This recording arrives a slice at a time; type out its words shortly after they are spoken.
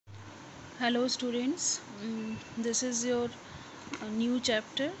Hello students. This is your new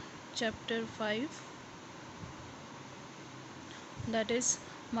chapter 5, that is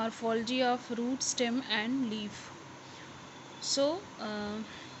morphology of root, stem and leaf. So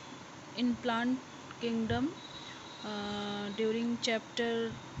in plant kingdom, during chapter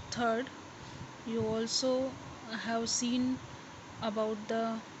 3rd, you also have seen about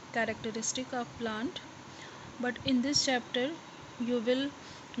the characteristic of plant, but in this chapter you will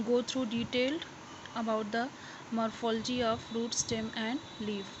go through detailed about the morphology of root, stem and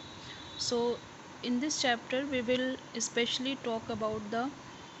leaf. So in this chapter we will especially talk about the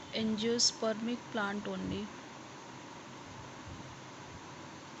angiospermic plant only.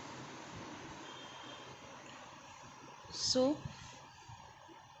 So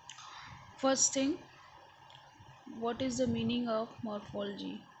first thing, what is the meaning of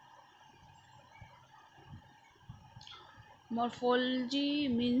morphology? Morphology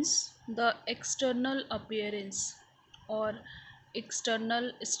means the external appearance or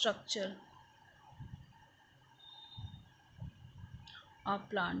external structure of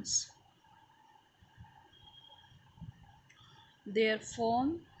plants, their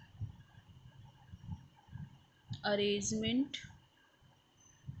form, arrangement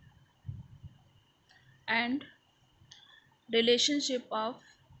and relationship of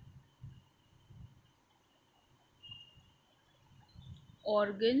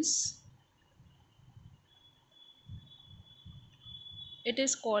organs. It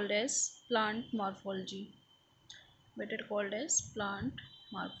is called as plant morphology. Better called as plant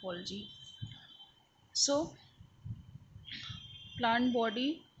morphology. So plant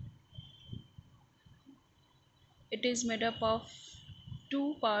body, it is made up of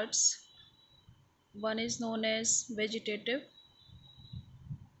two parts. One is known as vegetative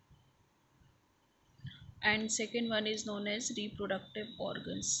and second one is known as reproductive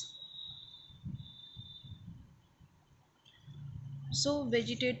organs. So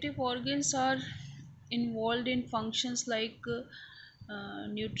vegetative organs are involved in functions like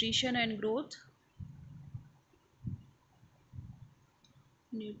nutrition and growth,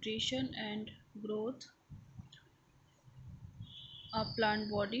 nutrition and growth of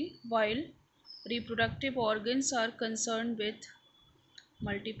plant body, while reproductive organs are concerned with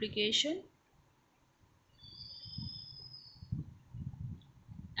multiplication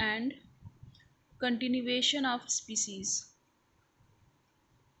and continuation of species.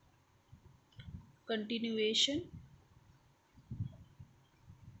 Continuation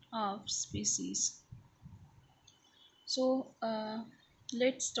of species. So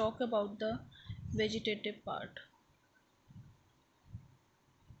let's talk about the vegetative part.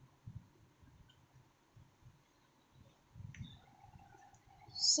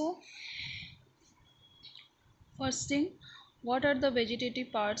 So first thing, what are the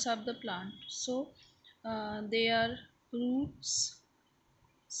vegetative parts of the plant? So they are roots,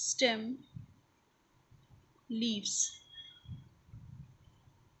 stem, leaves.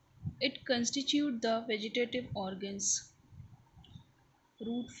 It constitute the vegetative organs.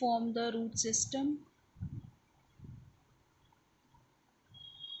 Root form the root system,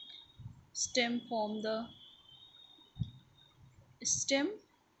 stem form the stem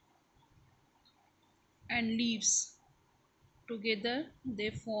and leaves. Together they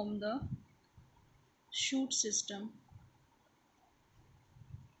form the shoot system.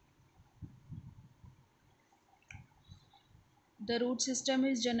 The root system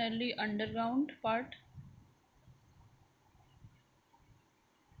is generally underground part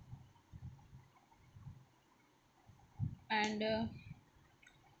and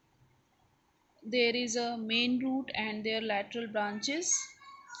there is a main root and their lateral branches,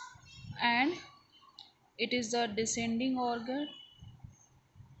 and it is the descending organ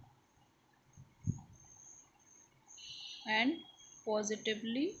and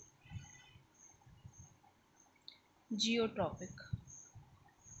positively geotropic.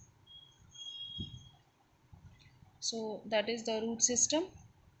 So that is the root system.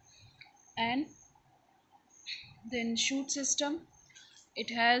 And then shoot system, it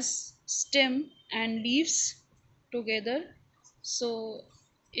has stem and leaves together. So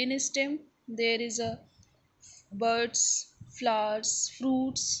in a stem there is a birds, flowers,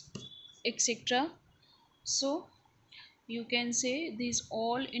 fruits, etc. So you can say these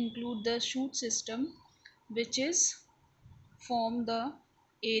all include the shoot system, which is form the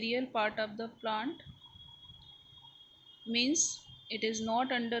aerial part of the plant, means it is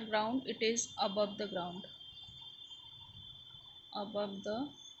not underground, it is above the ground, above the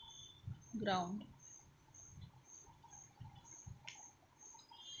ground.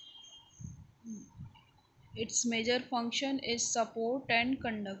 Its major function is support and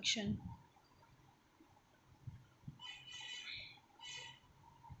conduction.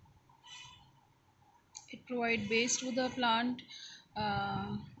 It provide base to the plant,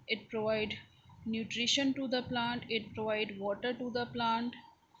 it provide nutrition to the plant, it provide water to the plant,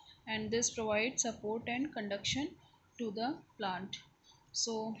 and this provides support and conduction to the plant.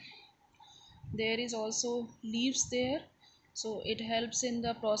 So there is also leaves there, so it helps in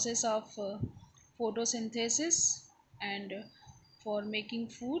the process of photosynthesis and for making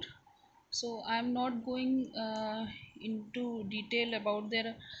food. So I'm not going into detail about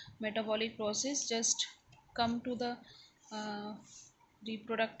their metabolic process, just come to the uh,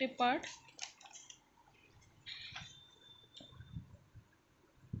 reproductive part.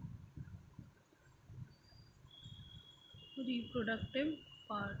 Reproductive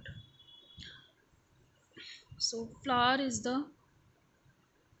part. So flower is the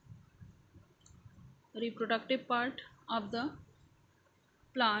reproductive part of the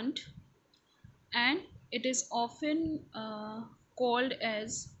plant, and it is often called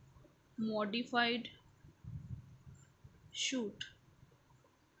as modified shoot.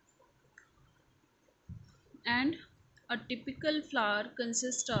 And a typical flower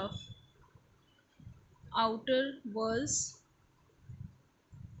consists of outer whorls,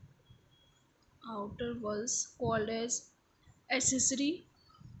 called as accessory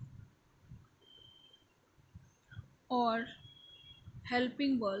or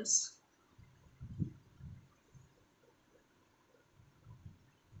helping whorls.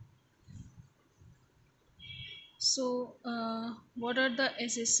 So what are the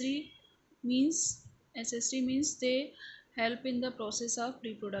accessory means? Accessory means they help in the process of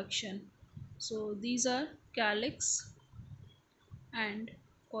reproduction. So these are calyx and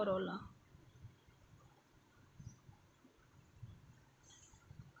corolla.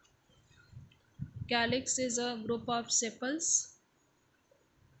 Calyx is a group of sepals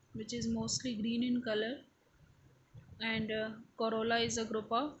which is mostly green in color, and corolla is a group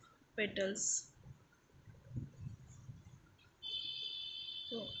of petals.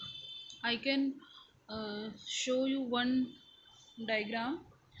 So I can show you one diagram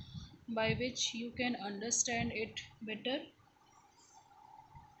by which you can understand it better.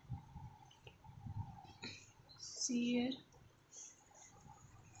 See here,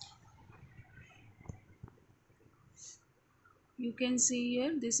 you can see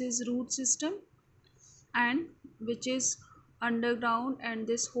here, this is root system and which is underground, and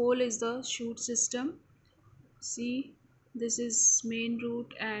this whole is the shoot system. See, this is main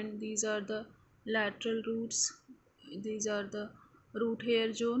root and these are the lateral roots, these are the root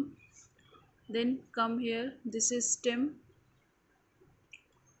hair zone. Then come here, this is stem,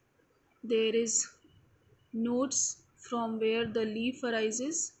 there is nodes from where the leaf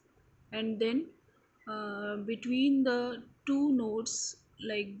arises, and then between the two nodes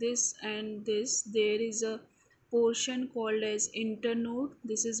like this and this there is a portion called as internode.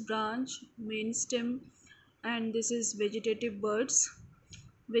 This is branch, main stem, and this is vegetative buds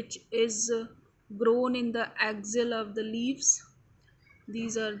which is grown in the axil of the leaves.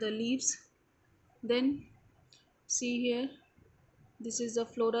 These are the leaves. Then see here, this is the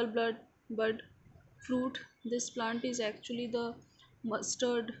floral bud fruit. This plant is actually the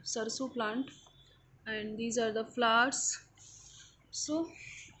mustard sarso plant, and these are the flowers. So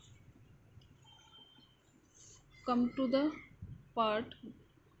come to the part,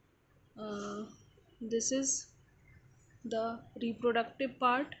 uh, this is the reproductive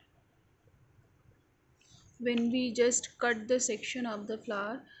part. When we just cut the section of the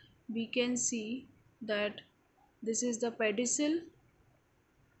flower, we can see that this is the pedicel,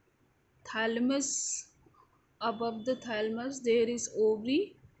 thalamus, above the thalamus there is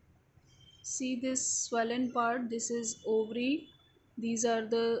ovary. See this swollen part, this is ovary, these are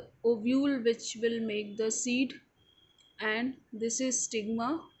the ovule which will make the seed, and this is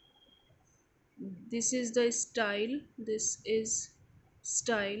stigma, this is the style, this is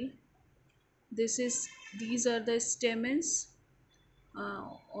style, this is, these are the stamens,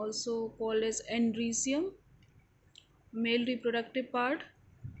 also called as andrecium, male reproductive part.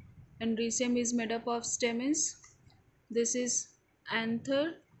 Andrecium is made up of stamens. This is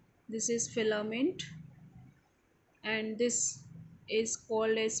anther, this is filament, and this is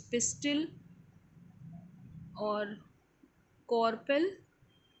called as pistil or carpel,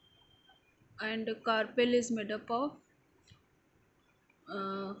 and carpel is made up of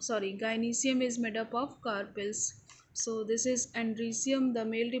gynecium is made up of carpels. So this is andrecium, the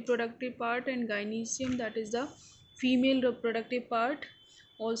male reproductive part, and gynecium, that is the female reproductive part,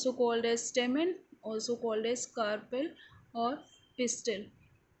 also called as stamen, also called as carpel or pistil.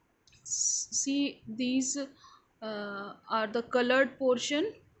 See, these are the colored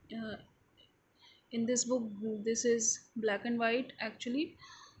portion. uh, in this book this is black and white actually.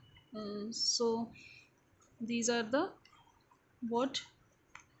 So these are the what?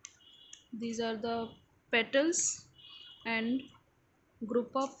 These are the petals, and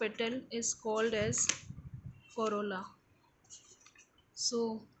group of petal is called as corolla.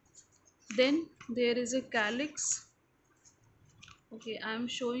 So then there is a calyx. Okay, I am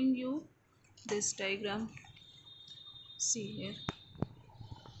showing you this diagram. See here,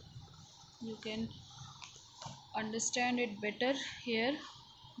 you can understand it better here,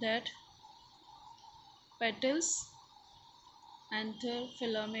 that petals, anther,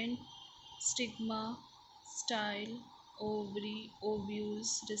 filament, stigma, style, ovary,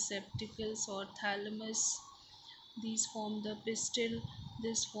 ovules, receptacles or thalamus. These form the pistil,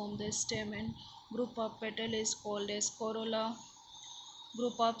 this form the stem, and group of petal is called as corolla.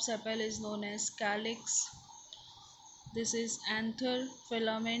 Group of sepal is known as calyx. This is anther,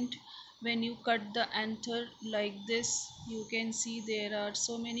 filament. When you cut the anther like this, you can see there are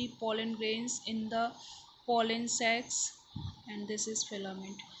so many pollen grains in the pollen sacs, and this is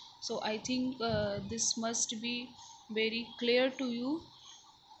filament. So I think this must be very clear to you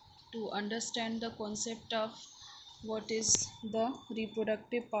to understand the concept of what is the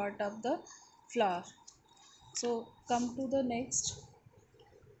reproductive part of the flower. So come to the next,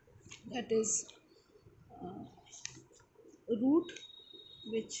 that is root,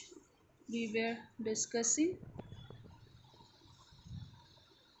 which we were discussing.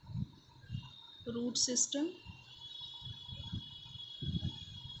 Root system.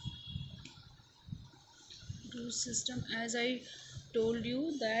 Root system, as I told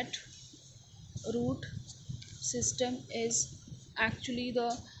you, that root system is actually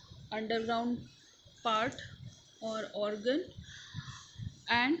the underground part or organ,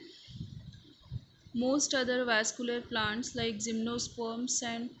 and most other vascular plants like gymnosperms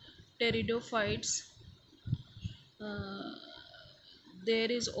and pteridophytes, uh,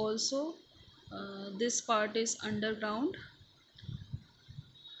 there is also this part is underground,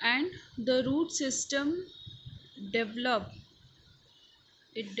 and the root system develop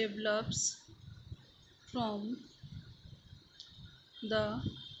it develops from the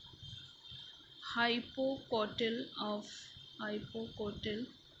hypocotyl of hypocotyl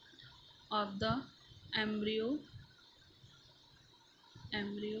of the embryo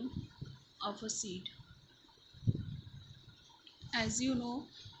embryo of a seed. As you know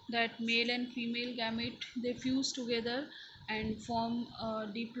that male and female gamete, they fuse together and form a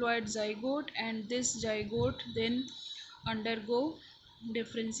diploid zygote, and this zygote then undergo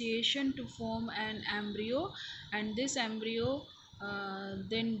differentiation to form an embryo, and this embryo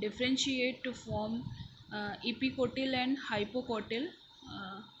then differentiate to form epicotyl and hypocotyl.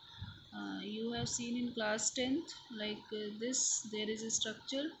 uh, you have seen in class 10th, like this there is a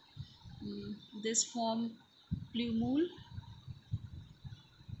structure. This form plumule,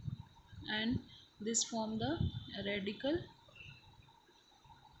 and this form the radical.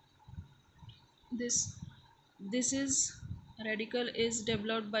 This is radical is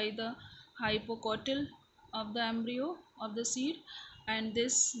developed by the hypocotyl of the embryo of the seed, and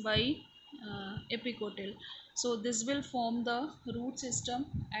this by epicotyl. So this will form the root system,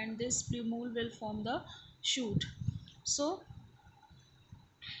 and this plumule will form the shoot. So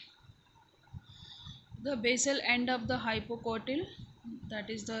the basal end of the hypocotyl, that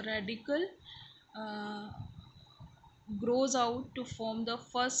is the radical, uh, grows out to form the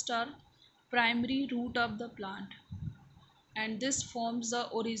first or primary root of the plant, and this forms the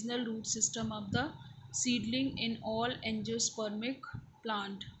original root system of the seedling in all angiospermic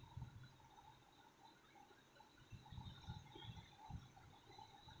plant.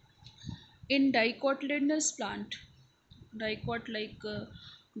 In dicotyledonous plant, dicot like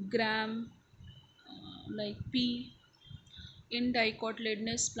gram, like pea, in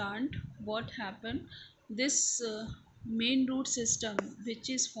dicotyledonous plant, what happened? This main root system, which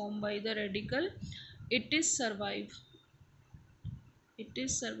is formed by the radical, it is survive. It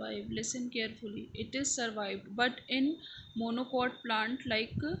is survived. Listen carefully. It is survived. But in monocot plant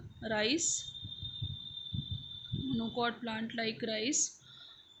like rice, monocot plant like rice,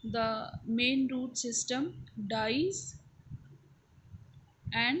 the main root system dies,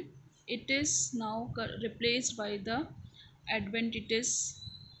 and it is now replaced by the adventitious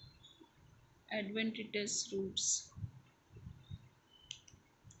roots.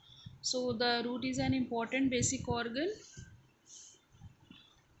 So the root is an important basic organ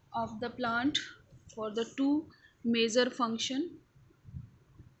of the plant for the two major function,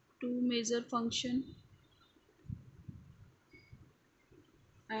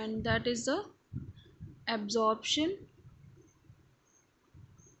 and that is the absorption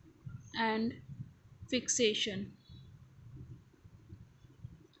and fixation.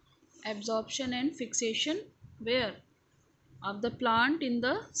 absorption and fixation where of the plant in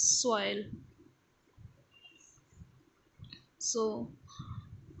the soil. So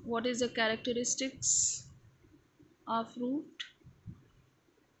what is the characteristics of root?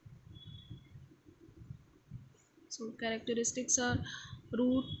 So characteristics are: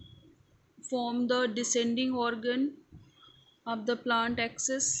 root form the descending organ of the plant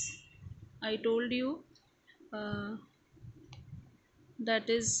axis. I told you uh, that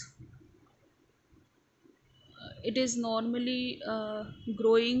is it is normally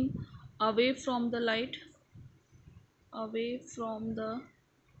growing away from the light, away from the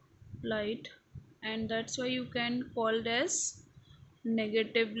light, and that's why you can call it as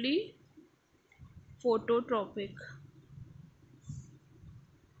negatively phototropic.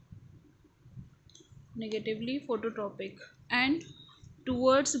 Negatively phototropic. And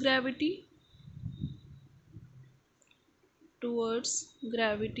towards gravity, towards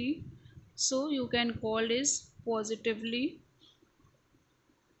gravity, so you can call is positively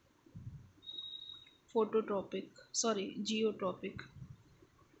phototropic, sorry, geotropic.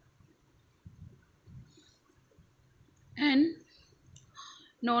 And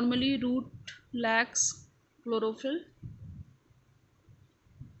normally root lacks chlorophyll,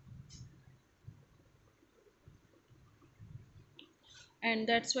 and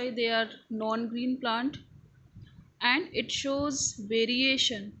that's why they are non-green plant, and it shows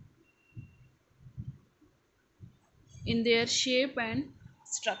variation in their shape and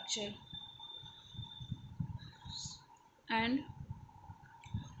structure. And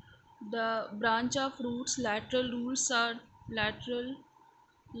the branch of roots, lateral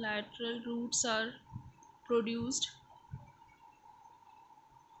lateral roots are produced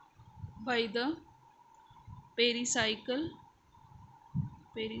by the pericycle.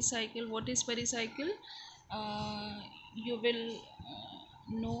 Pericycle, what is pericycle? You will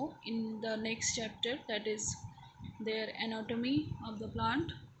know in the next chapter, that is their anatomy of the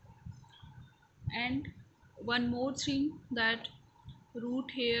plant. And one more thing, that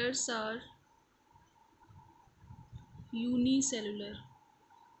root hairs are unicellular.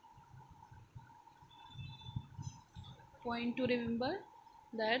 Point to remember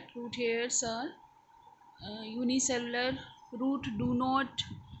that root hairs are unicellular. Root do not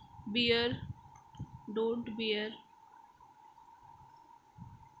bear, don't bear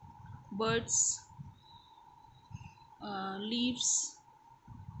buds, leaves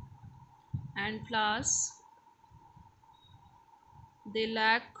and flowers. They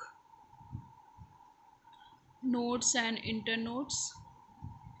lack nodes and internodes.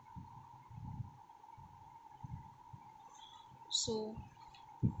 So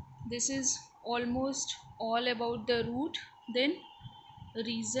this is almost all about the root. Then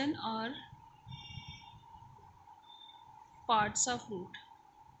reason are parts of root.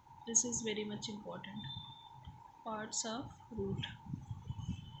 This is very much important. Parts of root.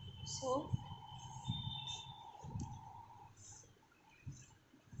 So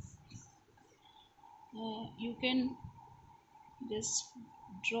you can just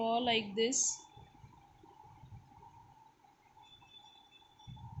draw like this.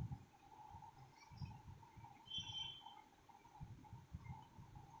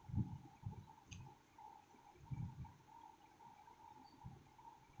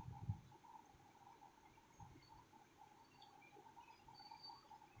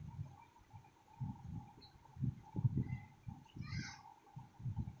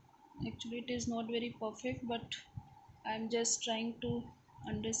 Actually it is not very perfect, but I'm just trying to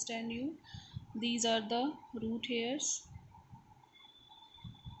understand you. These are the root hairs,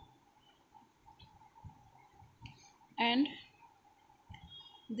 and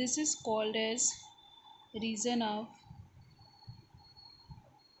this is called as region of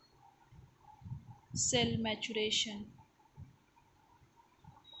cell maturation.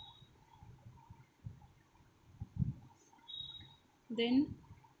 Then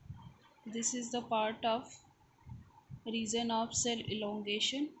this is the part of region of cell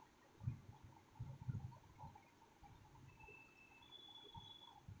elongation.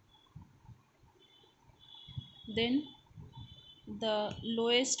 Then the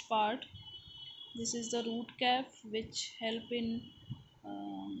lowest part, this is the root cap, which help in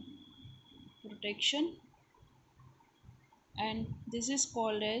um, protection, and this is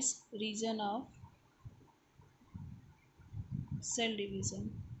called as region of cell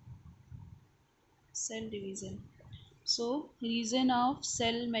division. Cell division. So region of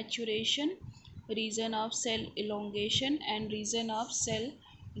cell maturation, region of cell elongation, and region of cell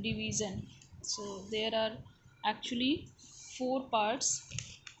division. So there are actually four parts.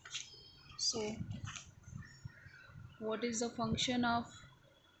 So what is the function of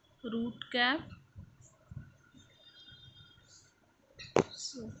root cap.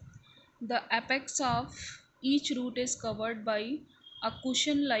 So the apex of each root is covered by a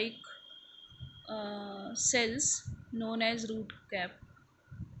cushion like cells known as root cap.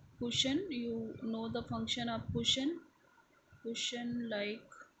 Cushion, you know the function of cushion. Cushion like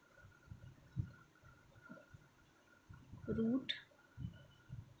root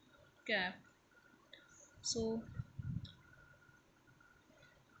cap. So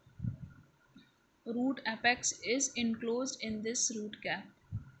root apex is enclosed in this root cap.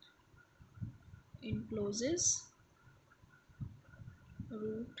 Encloses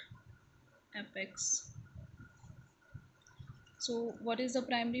root apex. So what is the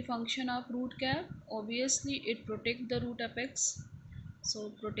primary function of root cap? Obviously it protects the root apex.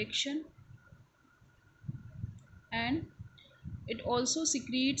 So protection, and it also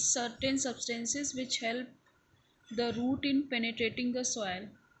secretes certain substances which help the root in penetrating the soil.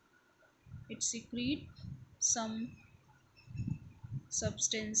 It secretes some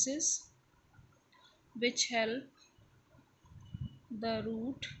substances which help the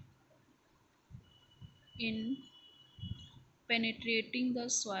root in penetrating the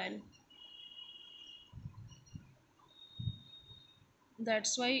soil.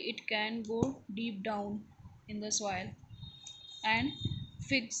 That's why it can go deep down in the soil and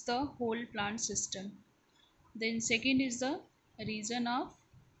fix the whole plant system. Then second is the reason of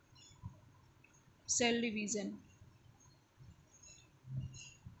cell division.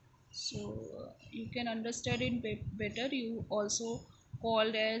 So you can understand it better. You also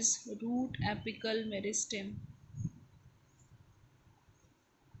called as root apical meristem,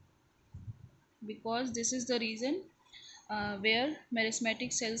 because this is the reason where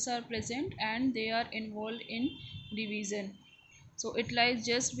meristematic cells are present and they are involved in division. So it lies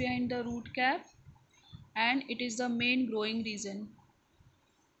just behind the root cap and it is the main growing region.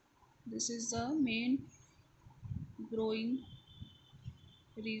 This is the main growing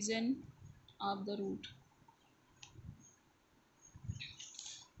region of the root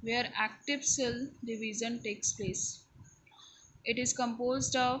where active cell division takes place. It is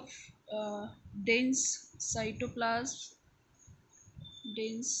composed of uh, dense cytoplasm.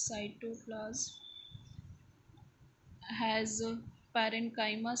 Dense cytoplasm has a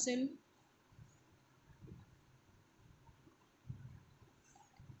parenchyma cell,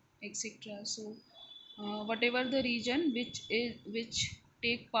 etc. So whatever the region which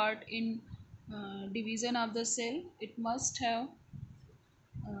take part in division of the cell, it must have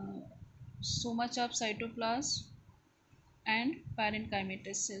uh, so much of cytoplasm and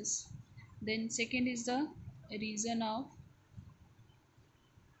parenchymatous cells. Then second is the region of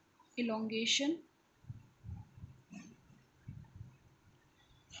elongation.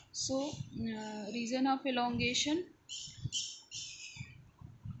 So region of elongation,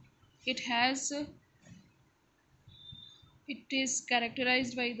 it has it is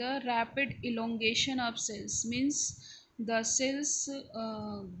characterized by the rapid elongation of cells, means the cells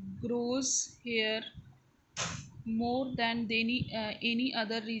grows here more than any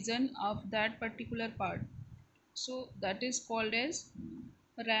other region of that particular part. So that is called as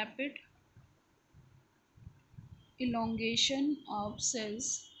rapid elongation of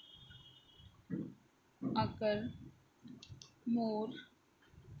cells occur more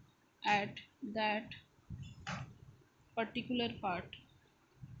at that particular part.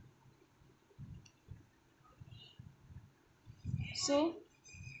 So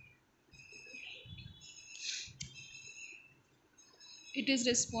it is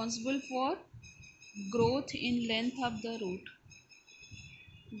responsible for growth in length of the root.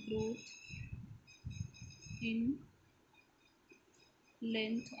 Growth in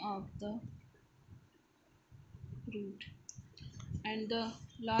length of the root. And the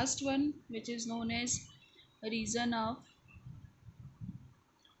last one, which is known as region of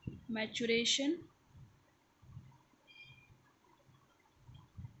maturation,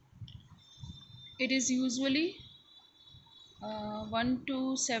 it is usually 1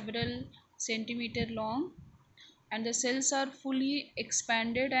 to several centimeter long, and the cells are fully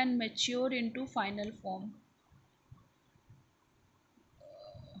expanded and mature into final form,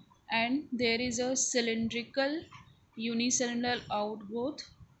 and there is a cylindrical unicellular outgrowth.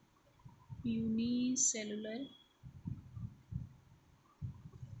 Unicellular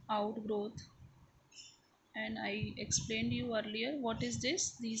outgrowth, and I explained you earlier what is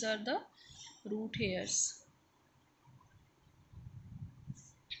this. These are the root hairs,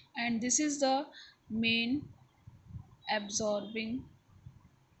 and this is the main absorbing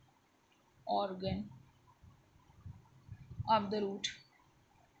organ of the root.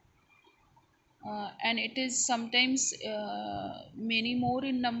 and it is sometimes many more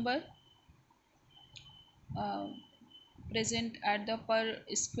in number uh, present at the per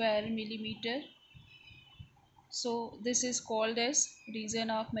square millimeter. So this is called as region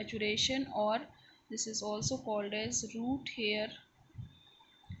of maturation, or this is also called as root hair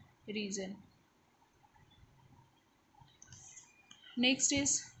region. Next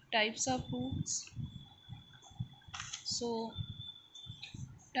is types of roots. So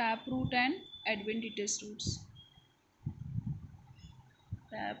taproot and adventitious roots.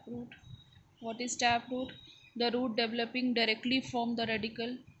 Taproot. What is taproot? The root developing directly from the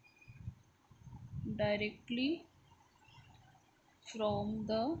radicle. Directly from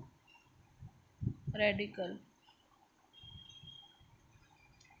the radicle.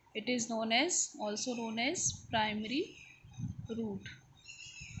 It is also known as primary root.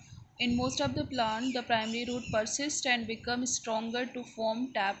 In most of the plant, the primary root persists and becomes stronger to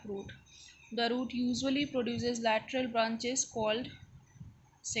form taproot. The root usually produces lateral branches called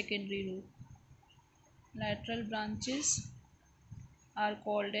secondary root. Lateral branches are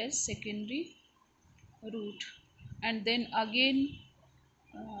called as secondary root, and then again,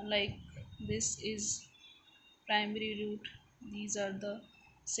 like this is primary root, these are the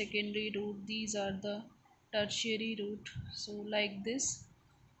secondary root, these are the tertiary root. So like this,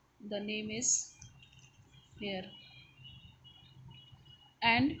 the name is here.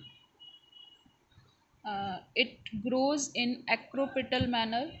 And it grows in acropetal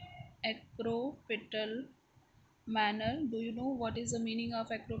manner. Acropetal manner. Do you know what is the meaning of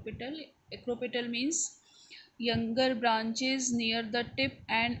acropetal? Acropetal means younger branches near the tip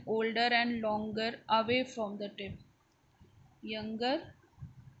and older and longer away from the tip. Younger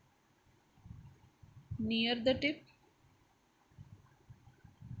near the tip,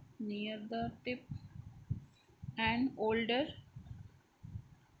 near the tip, and older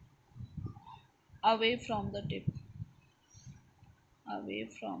away from the tip, away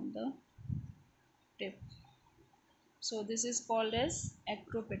from the tip. So this is called as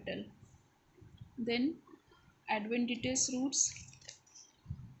acropetal. Then adventitious roots.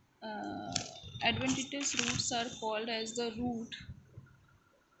 uh, Adventitious roots are called as the roots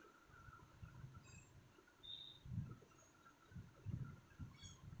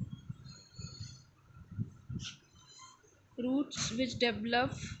which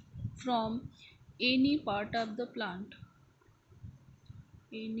develop from any part of the plant.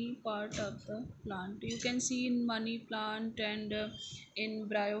 Any part of the plant you can see in money plant, and in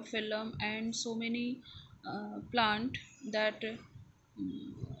bryophyllum, and so many plant that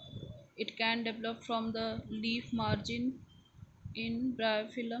it can develop from the leaf margin in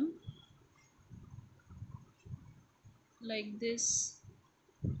bryophyllum, like this.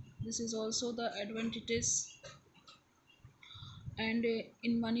 This is also the adventitious. And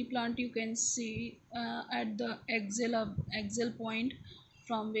in money plant you can see at the axil point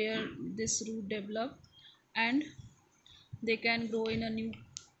from where this root develop, and they can grow in a new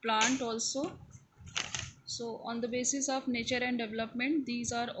plant also. So on the basis of nature and development,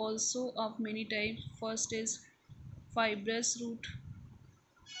 these are also of many types. First is fibrous root.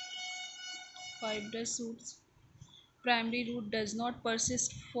 Fibrous roots. Primary root does not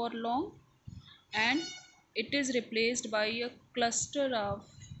persist for long, and it is replaced by a cluster of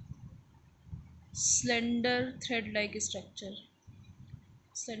slender thread-like structure.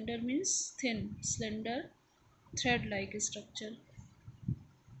 Slender means thin, slender thread-like structure.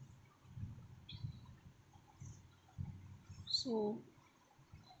 So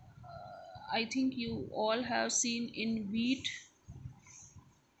I think you all have seen in wheat,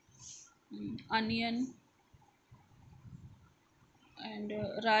 onion, and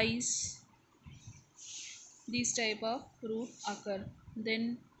rice, these type of root occur.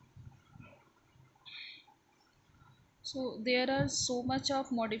 Then so there are so much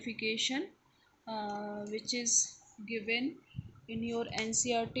of modification which is given in your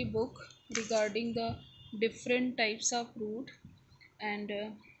NCERT book regarding the different types of root, and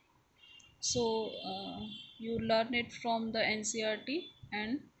you learn it from the NCERT,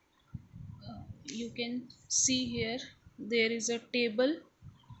 and you can see here there is a table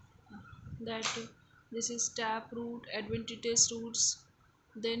that this is tap root, adventitious roots.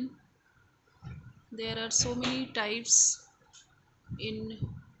 Then there are so many types in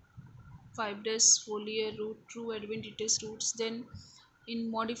fibrous foliar root, true adventitious roots. Then in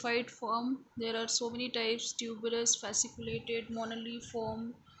modified form there are so many types: tuberous, fasciculated,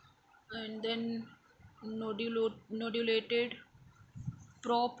 monoliform, and then nodulated,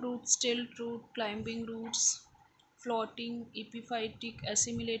 prop root, stilt root, climbing roots, floating, epiphytic,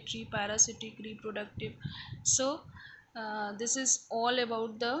 assimilatory, parasitic, reproductive. So this is all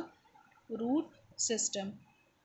about the root system.